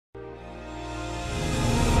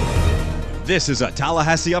This is a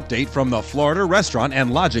Tallahassee update from the Florida Restaurant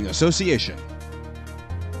and Lodging Association.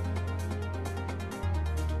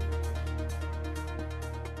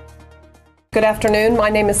 Good afternoon. My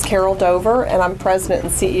name is Carol Dover, and I'm President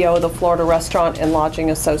and CEO of the Florida Restaurant and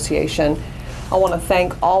Lodging Association. I want to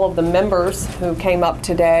thank all of the members who came up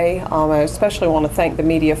today. I especially want to thank the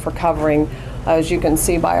media for covering. As you can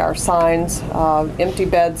see by our signs, empty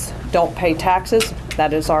beds don't pay taxes.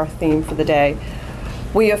 That is our theme for the day.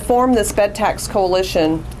 We have formed this bed tax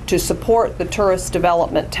coalition to support the tourist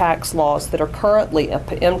development tax laws that are currently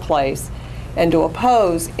in place and to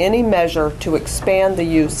oppose any measure to expand the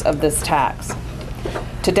use of this tax.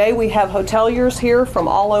 Today we have hoteliers here from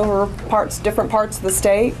all over different parts of the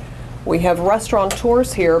state. We have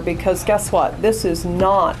restaurateurs here because guess what? This is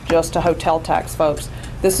not just a hotel tax, folks.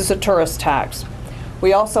 This is a tourist tax.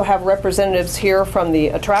 We also have representatives here from the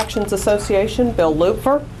Attractions Association, Bill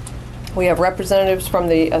Lupfer. We have representatives from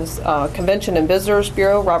the Convention and Visitors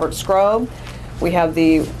Bureau, Robert Scrobe. We have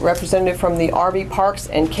the representative from the RV Parks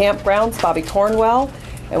and Campgrounds, Bobby Cornwell,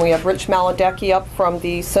 and we have Rich Maladecki up from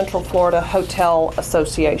the Central Florida Hotel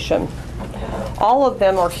Association. All of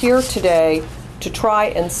them are here today to try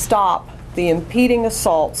and stop the impeding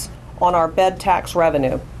assaults on our bed tax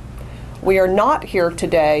revenue. We are not here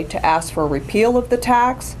today to ask for a repeal of the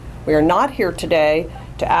tax. We are not here today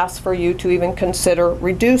to ask for you to even consider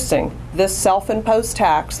reducing this self-imposed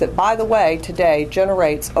tax that, by the way, today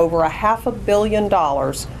generates over $500 million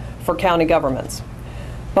for county governments.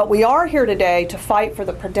 But we are here today to fight for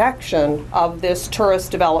the protection of this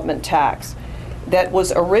tourist development tax that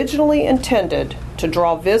was originally intended to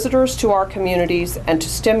draw visitors to our communities and to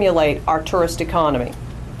stimulate our tourist economy.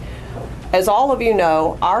 As all of you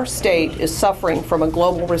know, our state is suffering from a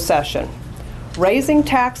global recession. Raising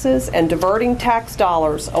taxes and diverting tax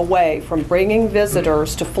dollars away from bringing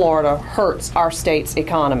visitors to Florida hurts our state's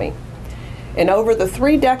economy. In over the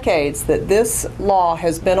 3 decades that this law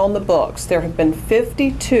has been on the books, there have been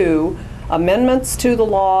 52 amendments to the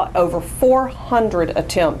law, over 400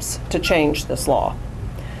 attempts to change this law.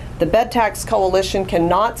 The Bed Tax Coalition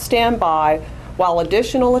cannot stand by while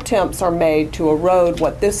additional attempts are made to erode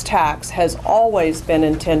what this tax has always been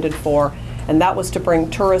intended for, and that was to bring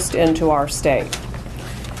tourists into our state.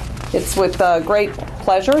 It's with great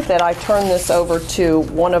pleasure that I turn this over to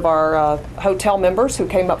one of our hotel members who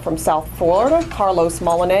came up from South Florida, Carlos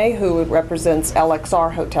Molinay, who represents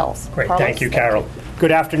LXR Hotels. Great, Carlos? Thank you, Carol.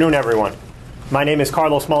 Good afternoon, everyone. My name is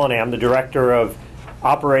Carlos Molinay. I'm the Director of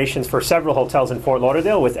Operations for several hotels in Fort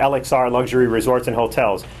Lauderdale with LXR Luxury Resorts and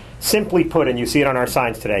Hotels. Simply put, and you see it on our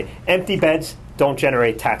signs today, empty beds don't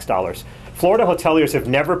generate tax dollars. Florida hoteliers have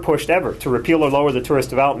never pushed ever to repeal or lower the tourist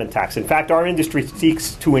development tax. In fact, our industry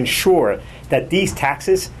seeks to ensure that these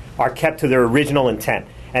taxes are kept to their original intent.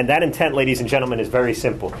 And that intent, ladies and gentlemen, is very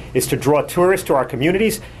simple, is to draw tourists to our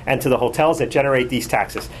communities and to the hotels that generate these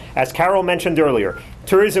taxes. As Carol mentioned earlier,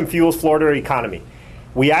 tourism fuels Florida's economy.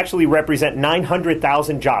 We actually represent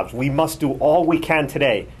 900,000 jobs. We must do all we can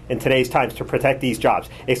today, in today's times, to protect these jobs.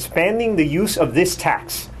 Expanding the use of this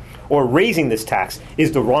tax or raising this tax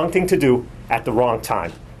is the wrong thing to do at the wrong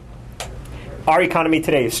time. Our economy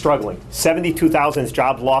today is struggling. 72,000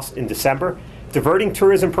 jobs lost in December. Diverting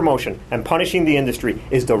tourism promotion and punishing the industry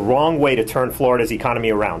is the wrong way to turn Florida's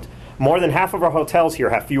economy around. More than half of our hotels here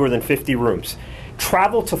have fewer than 50 rooms.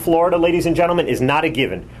 Travel to Florida, ladies and gentlemen, is not a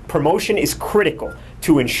given. Promotion is critical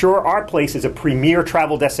to ensure our place is a premier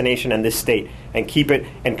travel destination in this state and keep it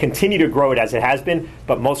and continue to grow it as it has been,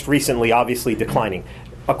 but most recently, obviously, declining.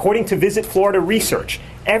 According to Visit Florida research,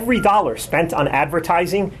 every dollar spent on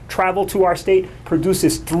advertising travel to our state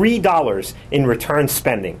produces $3 in return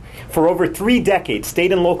spending. For over 3 decades,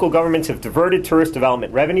 state and local governments have diverted tourist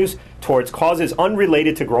development revenues towards causes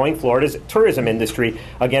unrelated to growing Florida's tourism industry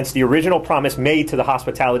against the original promise made to the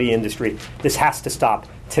hospitality industry. This has to stop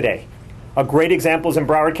today. A great example is in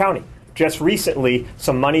Broward County. Just recently,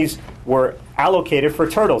 some monies were allocated for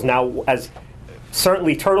turtles. Now,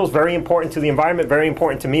 certainly turtles, very important to the environment, very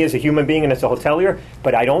important to me as a human being and as a hotelier,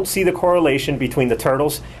 but I don't see the correlation between the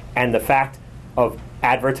turtles and the fact of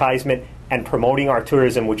advertisement and promoting our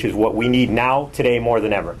tourism, which is what we need now, today, more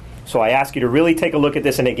than ever. So I ask you to really take a look at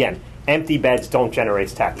this, and again, empty beds don't generate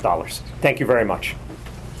tax dollars. Thank you very much.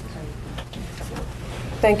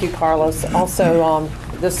 Thank you, Carlos. Also,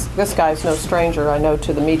 this guy's no stranger, I know,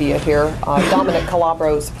 to the media here. Dominic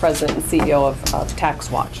Calabro is President and CEO of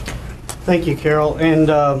TaxWatch. Thank you, Carol. And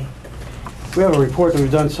we have a report that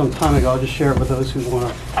we've done some time ago. I'll just share it with those who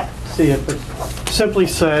want to see it. But simply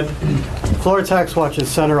said, Florida TaxWatch is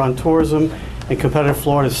centered on tourism, and competitive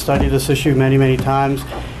Florida has studied this issue many, many times.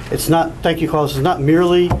 It's not, thank you, Carlos, it's not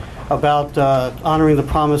merely about honoring the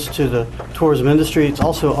promise to the tourism industry. It's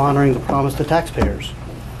also honoring the promise to taxpayers.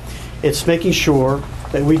 It's making sure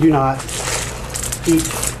that we do not eat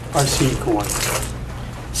our seed corn.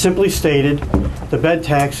 Simply stated, the bed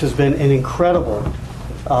tax has been an incredible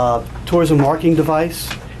tourism marketing device.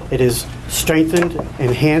 It has strengthened,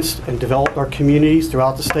 enhanced, and developed our communities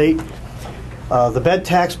throughout the state. The bed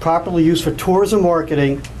tax, properly used for tourism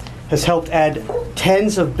marketing, has helped add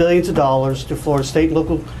tens of billions of dollars to Florida state and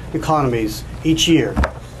local economies each year.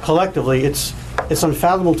 Collectively, it's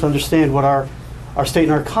unfathomable to understand what our state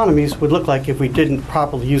and our economies would look like if we didn't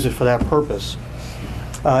properly use it for that purpose.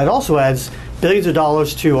 It also adds billions of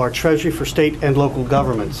dollars to our treasury for state and local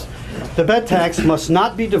governments. The bed tax must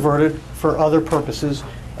not be diverted for other purposes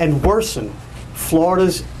and worsen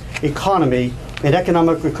Florida's economy and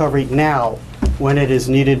economic recovery now when it is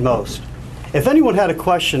needed most. If anyone had a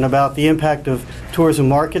question about the impact of tourism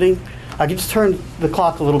marketing, I could just turn the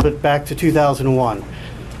clock a little bit back to 2001.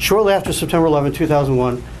 Shortly after September 11,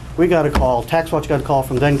 2001, we got a call, TaxWatch got a call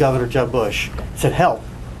from then Governor Jeb Bush. He said, help.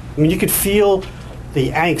 I mean, you could feel the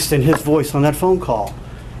angst in his voice on that phone call.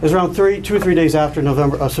 It was around 2 or 3 days after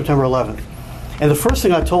September 11th. And the first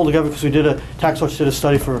thing I told the governor, because TaxWatch did a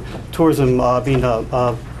study for tourism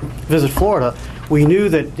Visit Florida, we knew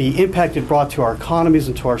that the impact it brought to our economies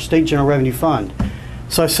and to our state general revenue fund.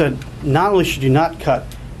 So I said, not only should you not cut,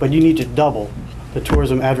 but you need to double the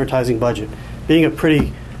tourism advertising budget. Being a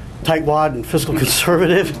pretty tightwad and fiscal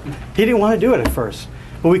conservative, he didn't want to do it at first.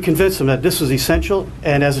 But we convinced him that this was essential,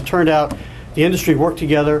 and as it turned out, the industry worked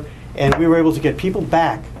together, and we were able to get people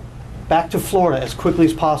back to Florida as quickly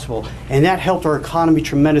as possible, and that helped our economy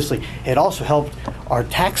tremendously. It also helped our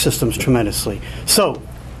tax systems tremendously. So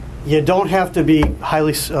you don't have to be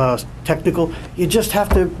highly technical. You just have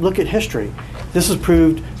to look at history. This has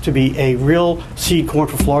proved to be a real seed corn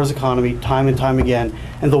for Florida's economy time and time again.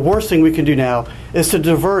 And the worst thing we can do now is to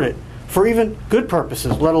divert it for even good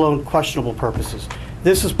purposes, let alone questionable purposes.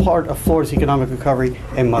 This is part of Florida's economic recovery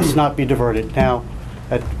and must not be diverted now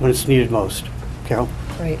when it's needed most. Carol?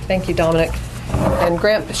 Great. Thank you, Dominic. And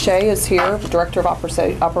Grant Bechet is here, Director of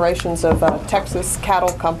Operations of Texas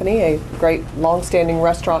Cattle Company, a great long-standing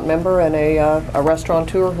restaurant member and a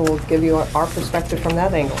restaurateur who will give you our perspective from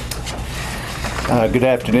that angle. Good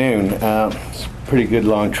afternoon. It's a pretty good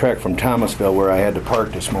long trek from Thomasville, where I had to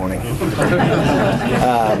park this morning.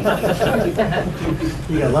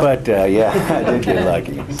 Yeah, I did get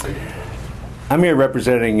lucky. I'm here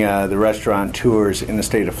representing the restaurateurs in the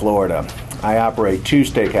state of Florida. I operate 2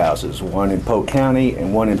 steakhouses, one in Polk County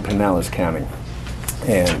and one in Pinellas County.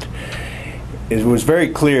 And it was very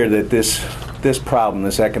clear that this problem,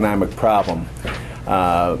 this economic problem,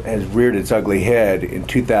 has reared its ugly head in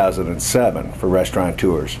 2007 for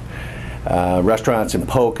restaurateurs. Restaurants in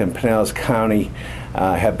Polk and Pinellas County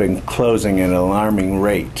have been closing at an alarming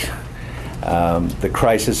rate. The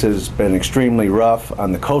crisis has been extremely rough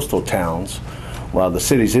on the coastal towns, while the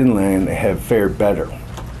cities inland have fared better.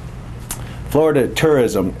 Florida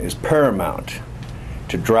tourism is paramount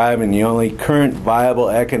to driving the only current viable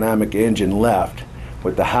economic engine left,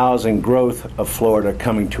 with the housing growth of Florida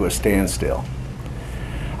coming to a standstill.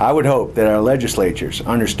 I would hope that our legislatures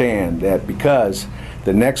understand that because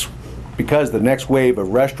the next wave of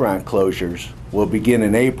restaurant closures will begin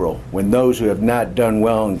in April, when those who have not done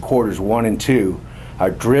well in quarters 1 and 2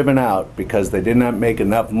 are driven out because they did not make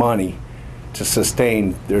enough money to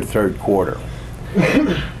sustain their third quarter.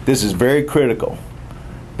 This is very critical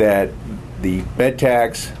that the bed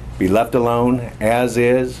tax be left alone as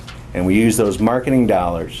is, and we use those marketing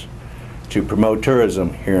dollars to promote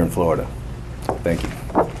tourism here in Florida. Thank you.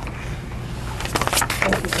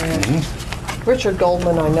 Thank you, Grant. Richard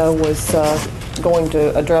Goldman, I know, was going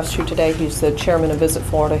to address you today. He's the chairman of Visit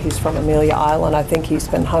Florida. He's from Amelia Island. I think he's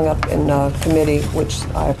been hung up in committee, which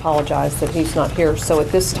I apologize that he's not here. So at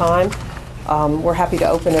this time, we're happy to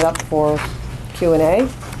open it up for Q&A.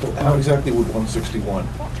 How exactly would 161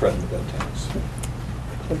 threaten the bed tax?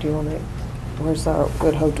 Do you want to? Where's our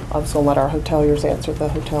good hotel? I was going to let our hoteliers answer the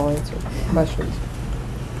questions.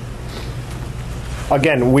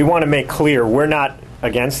 Again, we want to make clear we're not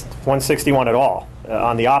against 161 at all,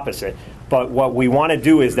 on the opposite. But what we want to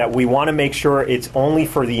do is that we want to make sure it's only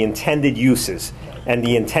for the intended uses. And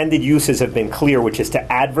the intended uses have been clear, which is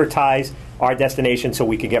to advertise our destination so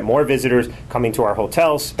we could get more visitors coming to our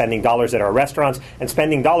hotels, spending dollars at our restaurants, and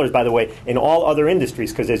spending dollars, by the way, in all other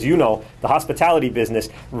industries. Because as you know, the hospitality business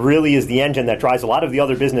really is the engine that drives a lot of the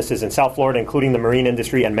other businesses in South Florida, including the marine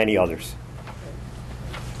industry and many others.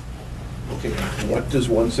 Okay, what does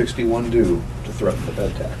 161 do to threaten the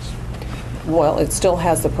bed tax? Well, it still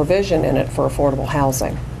has the provision in it for affordable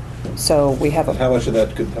housing. So we have And how much of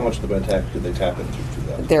that how much of the bed tax could they tap into through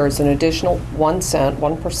that? there is an additional 1 cent,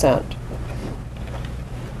 1%.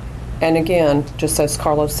 And again, just as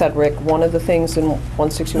Carlos said, Rick, one of the things in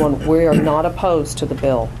 161, we are not opposed to the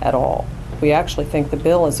bill at all. We actually think the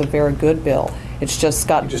bill is a very good bill. It's just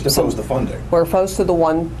got You just oppose the funding. We're opposed to the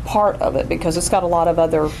one part of it because it's got a lot of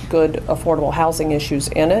other good affordable housing issues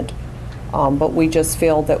in it. But we just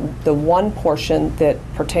feel that the one portion that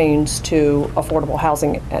pertains to affordable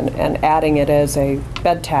housing and adding it as a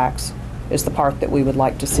bed tax is the part that we would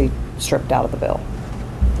like to see stripped out of the bill.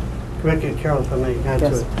 Rick and Carol, if I may add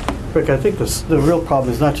Yes. to it. Rick, I think the real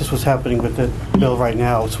problem is not just what's happening with the bill right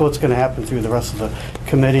now, it's what's going to happen through the rest of the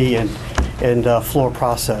committee and floor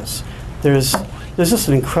process. There's just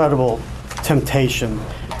an incredible temptation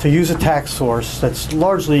to use a tax source that's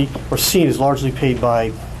largely, or seen as largely paid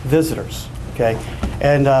by visitors, okay?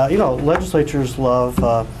 And, you know, legislatures love,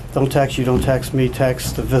 don't tax you, don't tax me,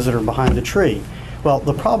 tax the visitor behind the tree. Well,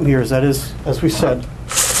 the problem here is that is, as we said,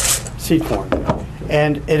 seed corn.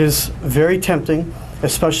 And it is very tempting,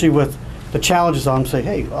 especially with the challenges on say,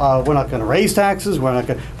 hey, we're not going to raise taxes, we're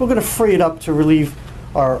going to free it up to relieve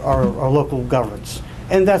our local governments.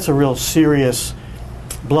 And that's a real serious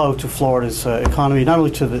blow to Florida's economy, not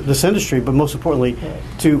only to this industry, but most importantly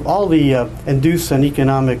to all the induced and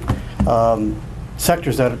economic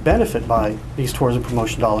sectors that benefit by these tourism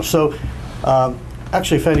promotion dollars. So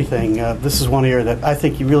actually, if anything, this is one area that I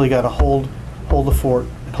think you really got to hold the fort,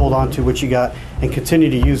 hold on to what you got, and continue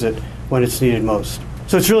to use it when it's needed most.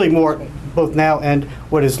 So it's really more both now and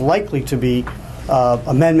what is likely to be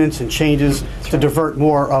amendments and changes to divert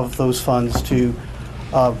more of those funds to, you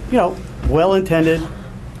know, well-intended,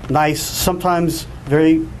 nice, sometimes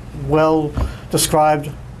very well-described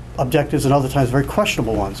objectives, and other times very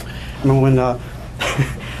questionable ones. I remember when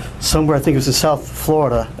somewhere, I think it was in South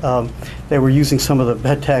Florida, they were using some of the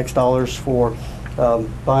bed tax dollars for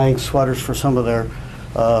buying sweaters for some of their,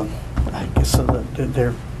 I guess,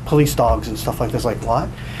 their police dogs and stuff like this. Like, what?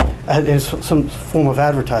 And it's some form of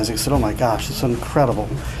advertising. I said, oh my gosh, it's incredible.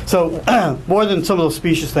 So more than some of those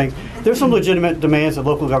specious things, there's some legitimate demands that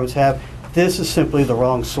local governments have. This is simply the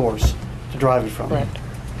wrong source to drive it from. Correct.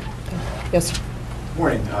 Yes, sir.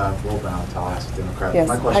 Morning, Will Brown, Tallahassee Democrat. Yes.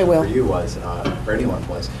 My Hi, question Will. for you was, for anyone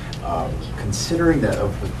was, considering that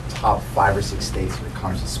of the top 5 or 6 states when it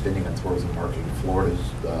comes to spending on tourism marketing, Florida's,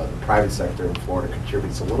 the private sector in Florida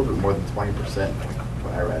contributes a little bit more than 20%,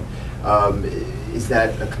 what I read. Is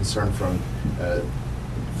that a concern from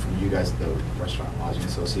you guys, the Restaurant and Lodging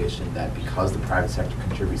Association, that because the private sector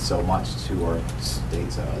contributes so much to our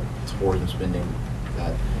state's tourism spending,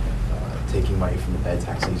 that taking money from the bed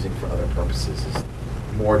tax and using it for other purposes is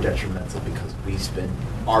more detrimental because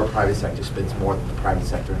our private sector spends more than the private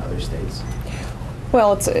sector in other states?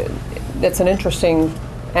 Well, it's an interesting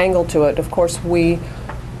angle to it. Of course, we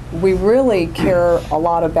really care a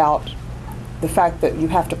lot about the fact that you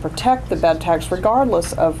have to protect the bed tax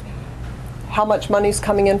regardless of how much money's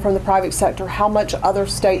coming in from the private sector, how much other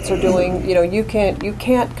states are doing. You know, you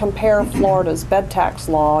can't compare Florida's bed tax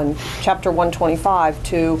law in Chapter 125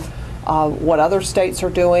 to what other states are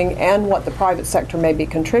doing and what the private sector may be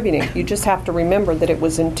contributing. You just have to remember that it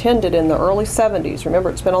was intended in the early 70s. Remember,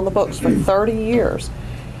 it's been on the books for 30 years.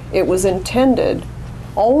 It was intended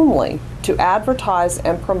only to advertise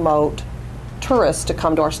and promote tourists to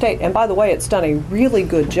come to our state. And by the way, it's done a really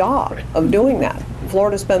good job of doing that.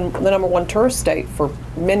 Florida's been the #1 tourist state for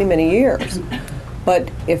many, many years. But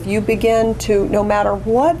if you begin to, no matter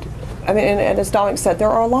what, I mean, and as Dominic said, there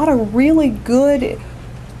are a lot of really good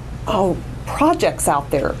projects out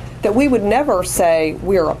there that we would never say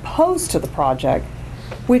we're opposed to the project.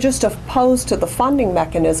 We're just opposed to the funding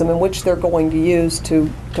mechanism in which they're going to use to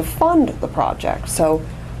fund the project. So,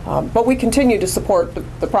 but we continue to support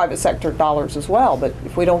the private sector dollars as well. But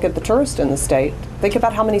if we don't get the tourists in the state, think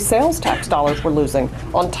about how many sales tax dollars we're losing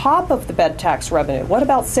on top of the bed tax revenue. What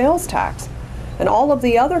about sales tax and all of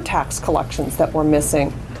the other tax collections that we're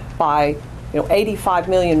missing by 85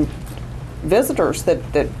 million visitors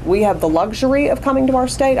that we have the luxury of coming to our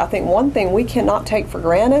state? I think one thing we cannot take for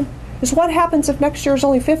granted is what happens if next year is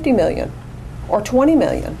only 50 million or 20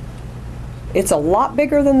 million. It's a lot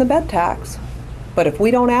bigger than the bed tax. But if we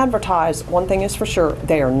don't advertise, one thing is for sure,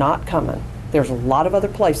 they are not coming. There's a lot of other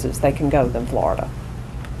places they can go than Florida.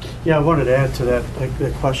 Yeah, I wanted to add to that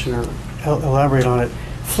question or elaborate on it.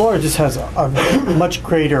 Florida just has a much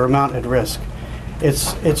greater amount at risk.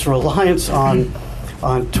 Its reliance on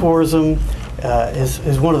tourism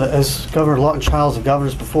is one of the, as Governor Lawton Childs and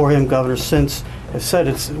governors before him, governors since, have said,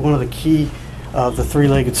 it's one of the key, the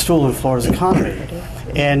three-legged stool in Florida's economy.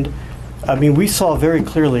 And I mean, we saw very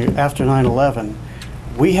clearly after 9/11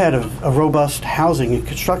 we had a robust housing and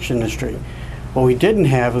construction industry. What we didn't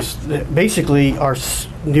have was that basically our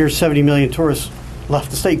near 70 million tourists left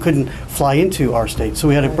the state, couldn't fly into our state, so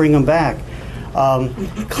we had to bring them back.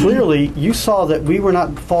 Clearly, you saw that we were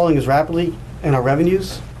not falling as rapidly in our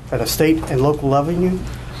revenues at a state and local revenue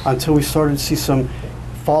until we started to see some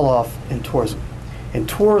fall off in tourism. And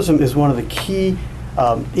tourism is one of the key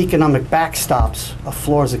economic backstops of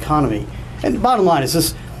Florida's economy. And the bottom line is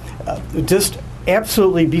this, just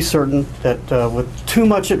absolutely be certain that with too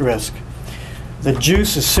much at risk, the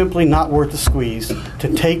juice is simply not worth the squeeze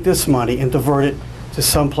to take this money and divert it to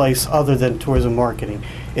someplace other than tourism marketing.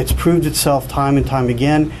 It's proved itself time and time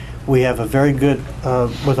again. We have a very good,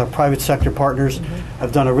 with our private sector partners,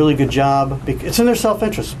 have done a really good job. It's in their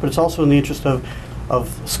self-interest, but it's also in the interest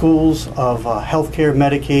of schools, of healthcare,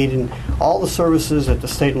 Medicaid, and all the services at the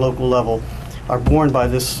state and local level are borne by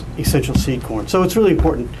this essential seed corn. So it's really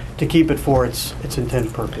important to keep it for its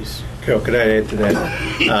intended purpose. Carol, could I add to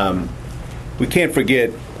that? We can't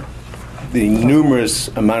forget the numerous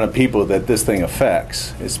amount of people that this thing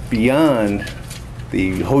affects. It's beyond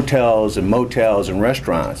the hotels and motels and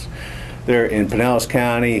restaurants. There in Pinellas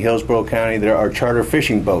County, Hillsborough County, there are charter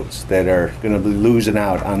fishing boats that are going to be losing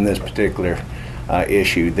out on this particular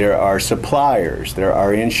issue. There are suppliers, there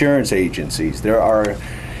are insurance agencies,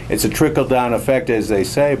 it's a trickle-down effect, as they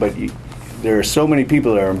say, but there are so many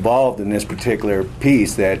people that are involved in this particular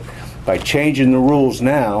piece that by changing the rules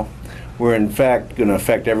now, we're in fact going to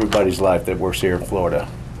affect everybody's life that works here in Florida.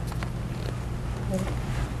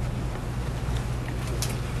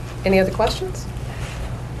 Any other questions?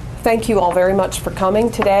 Thank you all very much for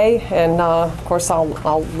coming today, and of course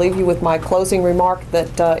I'll leave you with my closing remark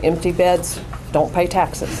that empty beds don't pay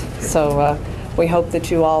taxes. So we hope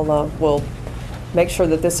that you all will make sure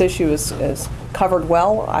that this issue is covered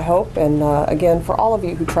well, I hope. And again, for all of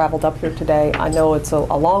you who traveled up here today, I know it's a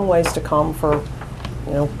long ways to come for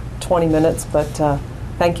 20 minutes, but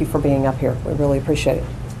thank you for being up here. We really appreciate it.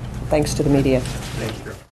 Thanks to the media. Thank you.